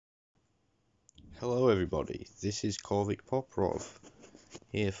Hello everybody, this is Corvic Poprov,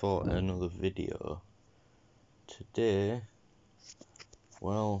 here for another video. Today,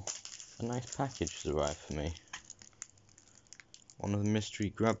 well, a nice package has arrived for me. One of the mystery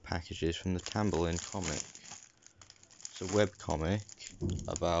grab packages from the Tamberlane comic. It's a webcomic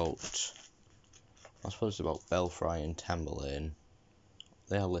about, I suppose it's about Belfry and Tamberlane.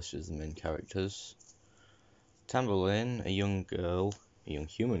 They are listed as the main characters. Tamberlane, a young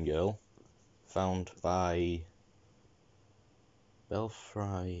human girl, found by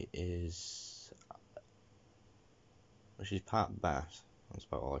Belfry she's part bat. That's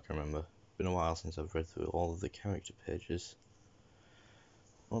about all I can remember. It's been a while since I've read through all of the character pages.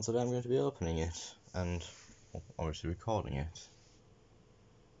 Well, today I'm going to be opening it, and obviously recording it.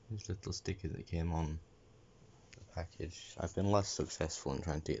 These little stickers that came on the package. I've been less successful in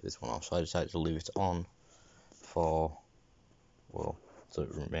trying to get this one off, so I decided to leave it on so it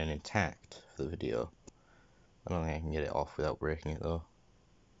would remain intact for the video. I don't think I can get it off without breaking it though.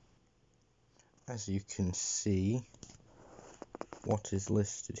 As you can see, what is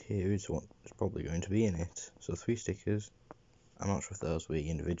listed here is what is probably going to be in it. So 3 stickers. I'm not sure if those will be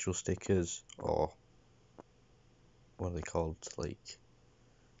individual stickers or what are they called, like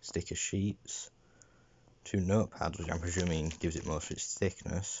sticker sheets. 2 notepads, which I'm presuming gives it most of its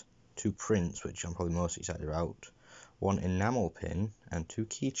thickness. 2 prints, which I'm probably most excited about. 1 enamel pin and 2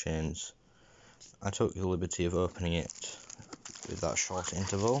 keychains. I took the liberty of opening it with that short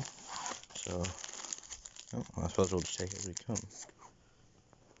interval, so I suppose we'll just take it as we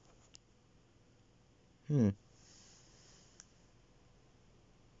come.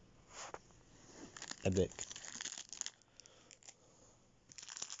 Epic.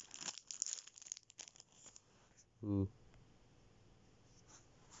 Ooh.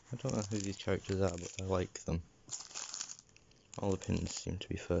 I don't know who these characters are, but I like them. All the pins seem to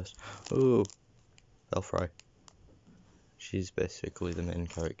be first. Ooh! Belfry. She's basically the main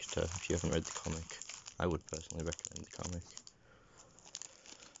character. If you haven't read the comic, I would personally recommend the comic.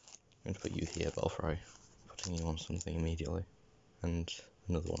 I'm going to put you here, Belfry. Putting you on something immediately. And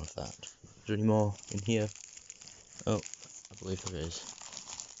another one of that. Is there any more in here? Oh, I believe there is.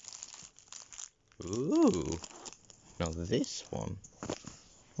 Ooh! Now this one.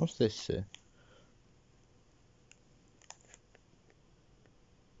 What's this say?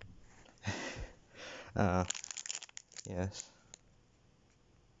 Yes.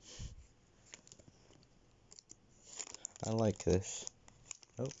 I like this.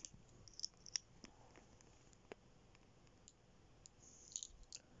 Oh.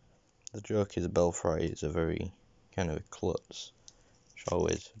 The joke is Belfry is a very kind of a klutz. She's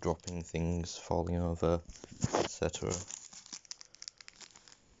always dropping things, falling over, etc.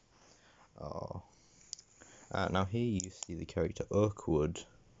 Oh. Now here you see the character Oakwood,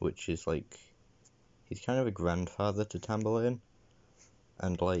 which is like, he's kind of a grandfather to Tamberlane,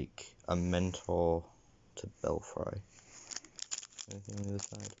 and like a mentor to Belfry. Anything on the other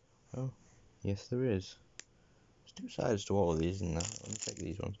side? Oh, yes there is. There's 2 sides to all of these, isn't there? Let me check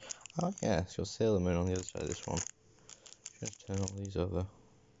these ones. Oh yeah, it's got Sailor Moon on the other side of this one. Just turn all these over.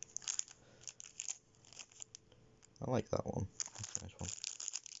 I like that one. That's a nice one.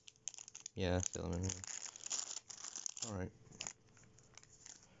 Yeah, Sailor Moon. Alright.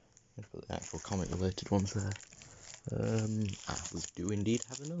 Let's put the actual comic related ones there. We do indeed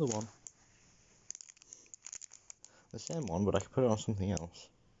have another one. The same one, but I could put it on something else.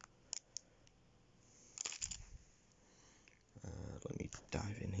 Let me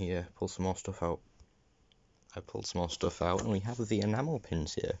dive in here, pull some more stuff out. I pulled some more stuff out, and we have the enamel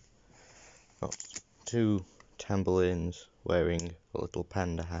pins here. Got 2 Tamberlanes wearing a little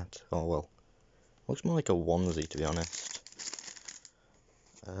panda hat. Oh well, looks more like a onesie to be honest.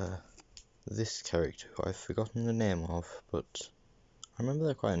 This character, who I've forgotten the name of, but I remember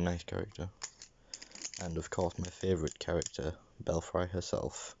they're quite a nice character. And of course my favourite character, Belfry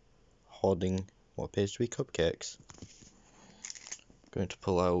herself, hoarding what appears to be cupcakes. Going to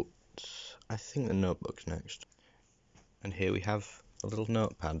pull out, I think, the notebook's next. And here we have the little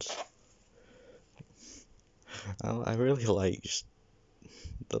notepads. I really like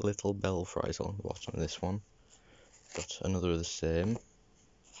the little Belfries on the bottom of this one. Got another of the same.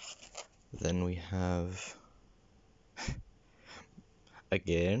 Then we have,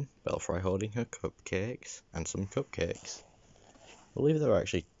 again, Belfry holding her cupcakes, and some cupcakes. I believe there are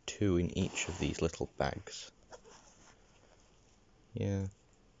actually 2 in each of these little bags. Yeah,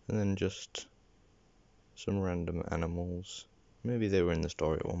 and then just some random animals. Maybe they were in the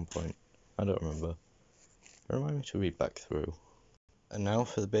story at one point. I don't remember. Remind me to read back through. And now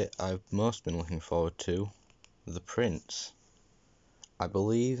for the bit I've most been looking forward to, the prints. I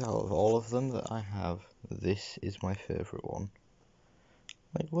believe out of all of them that I have, this is my favourite one.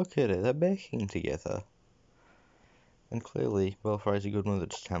 Like, look at it, they're baking together. And clearly, Belfry's a good mother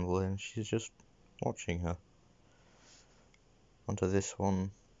to Tamberlane, she's just watching her. Onto this one,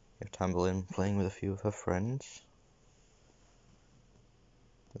 you have Tamberlane playing with a few of her friends.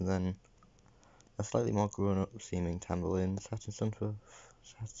 And then a slightly more grown-up seeming Tamberlane sat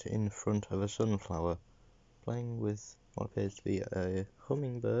in front of a sunflower, playing with what appears to be a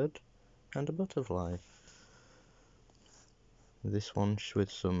hummingbird and a butterfly. This one with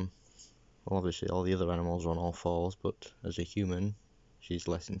some, well, obviously all the other animals are on all fours, but as a human, she's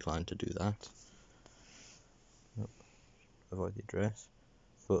less inclined to do that. Avoid the address,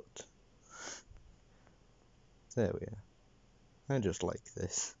 but there we are. I just like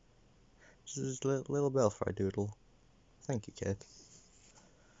this. Just a little Belfry doodle. Thank you, kid.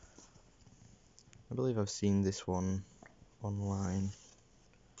 I believe I've seen this one online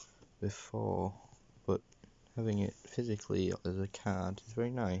before, but having it physically as a card is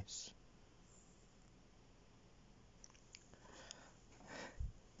very nice.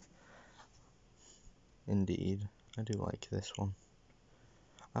 Indeed, I do like this one.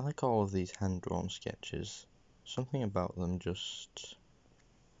 I like all of these hand-drawn sketches. Something about them just...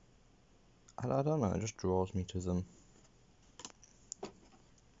 I don't know, it just draws me to them.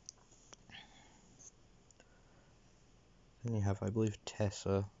 Then you have, I believe,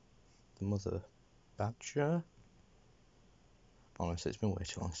 Tessa, the mother badger. Honestly, it's been way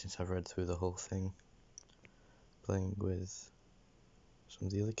too long since I've read through the whole thing. Playing with some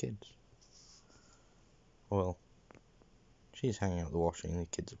of the other kids. Well, she's hanging out the washing and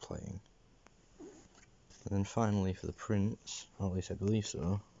the kids are playing. And then finally for the prince, or at least I believe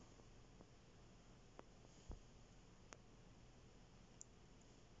so.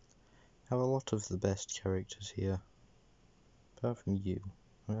 Have a lot of the best characters here. Apart from you.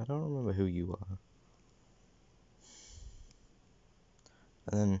 I don't remember who you are.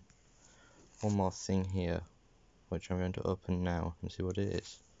 And then one more thing here, which I'm going to open now and see what it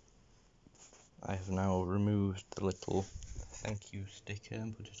is. I have now removed the little thank you sticker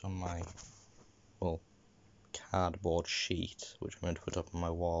and put it on my, well, cardboard sheet, which I'm going to put up on my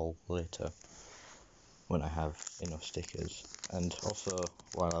wall later when I have enough stickers. And also,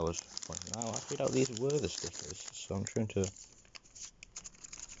 while I was pointing out, I figured out these were the stickers, so I'm trying to...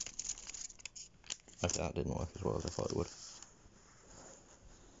 Okay, that didn't work as well as I thought it would.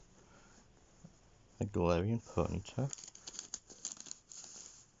 A Galarian Ponyta.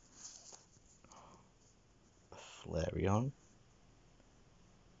 A Flareon.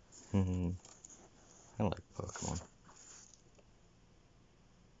 I like Pokemon.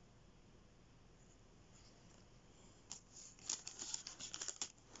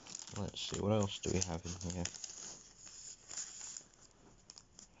 Let's see, what else do we have in here?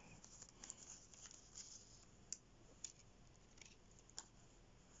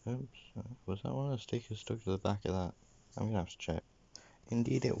 Oops, was that one of the stickers stuck to the back of that? I'm gonna have to check.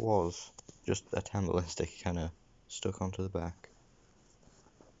 Indeed it was. Just a Tamberlane sticker kinda stuck onto the back.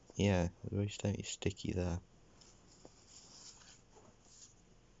 Yeah, very sticky there.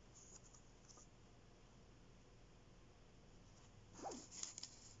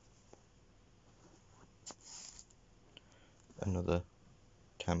 Another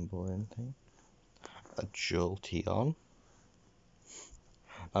Tamberlane thing. A Jolteon.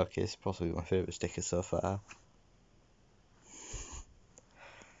 Okay, this is possibly my favourite sticker so far.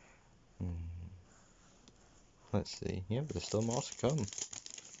 Let's see. Yeah, but there's still more to come.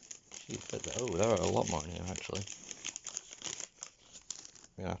 Jeez, oh, there are a lot more in here actually.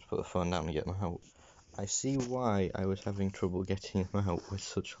 I'm gonna have to put the phone down and get them out. I see why I was having trouble getting them out with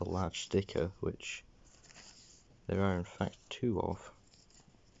such a large sticker, which there are in fact two of.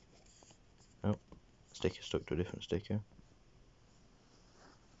 Oh, sticker stuck to a different sticker.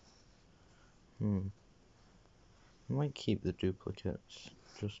 I might keep the duplicates,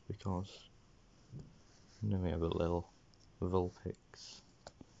 just because. And then we have a little Vulpix.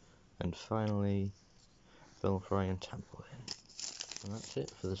 And finally, Belfry and Tamberlane. And that's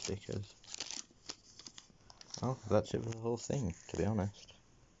it for the stickers. Well, that's it for the whole thing, to be honest.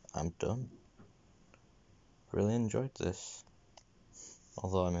 I'm done. Really enjoyed this.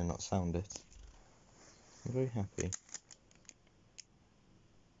 Although I may not sound it. I'm very happy.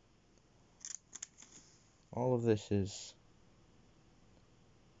 All of this is...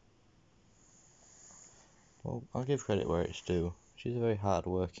 Well, I'll give credit where it's due. She's a very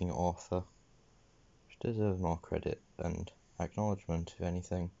hard-working author. She deserves more credit and acknowledgement, if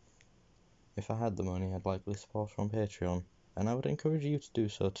anything. If I had the money, I'd likely support her on Patreon, and I would encourage you to do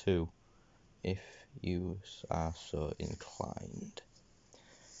so too, if you are so inclined.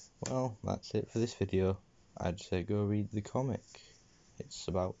 Well, that's it for this video. I'd say go read the comic. It's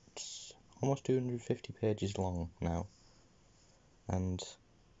about almost 250 pages long now, and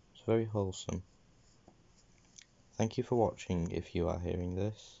it's very wholesome. Thank you for watching if you are hearing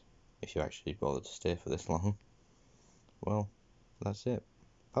this, if you actually bothered to stay for this long. Well, that's it.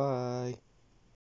 Bye!